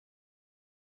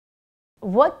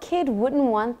What kid wouldn't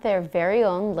want their very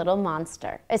own little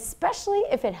monster, especially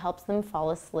if it helps them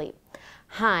fall asleep?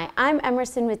 Hi, I'm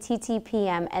Emerson with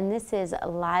TTPM, and this is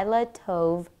Lyla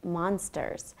Tov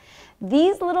Monsters.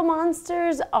 These little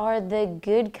monsters are the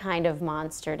good kind of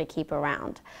monster to keep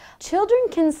around. Children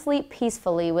can sleep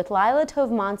peacefully with Lyla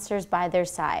Tov monsters by their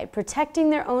side,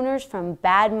 protecting their owners from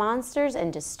bad monsters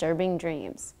and disturbing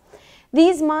dreams.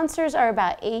 These monsters are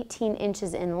about 18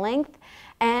 inches in length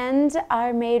and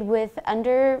are made with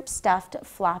understuffed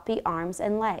floppy arms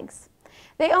and legs.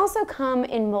 They also come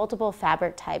in multiple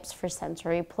fabric types for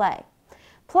sensory play.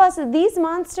 Plus, these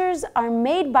monsters are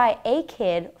made by a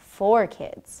kid for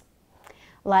kids.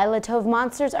 Lyla Tov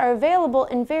monsters are available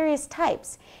in various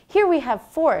types. Here we have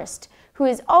Forrest, who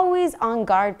is always on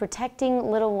guard protecting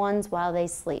little ones while they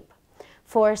sleep.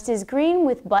 Forrest is green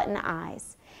with button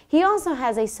eyes. He also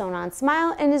has a sewn-on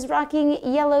smile and is rocking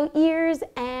yellow ears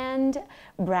and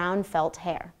brown felt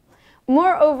hair.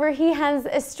 Moreover, he has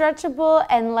a stretchable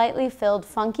and lightly filled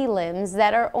funky limbs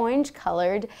that are orange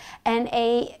colored and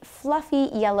a fluffy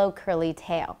yellow curly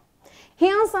tail.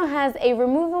 He also has a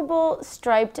removable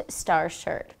striped star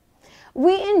shirt.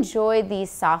 We enjoy these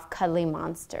soft, cuddly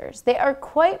monsters. They are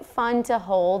quite fun to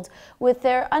hold with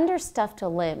their understuffed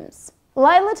limbs.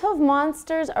 Lyla Tov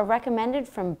monsters are recommended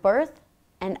from birth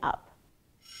and up.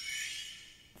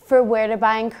 For where to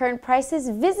buy and current prices,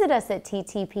 visit us at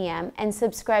TTPM and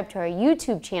subscribe to our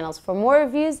YouTube channels for more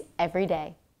reviews every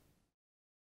day.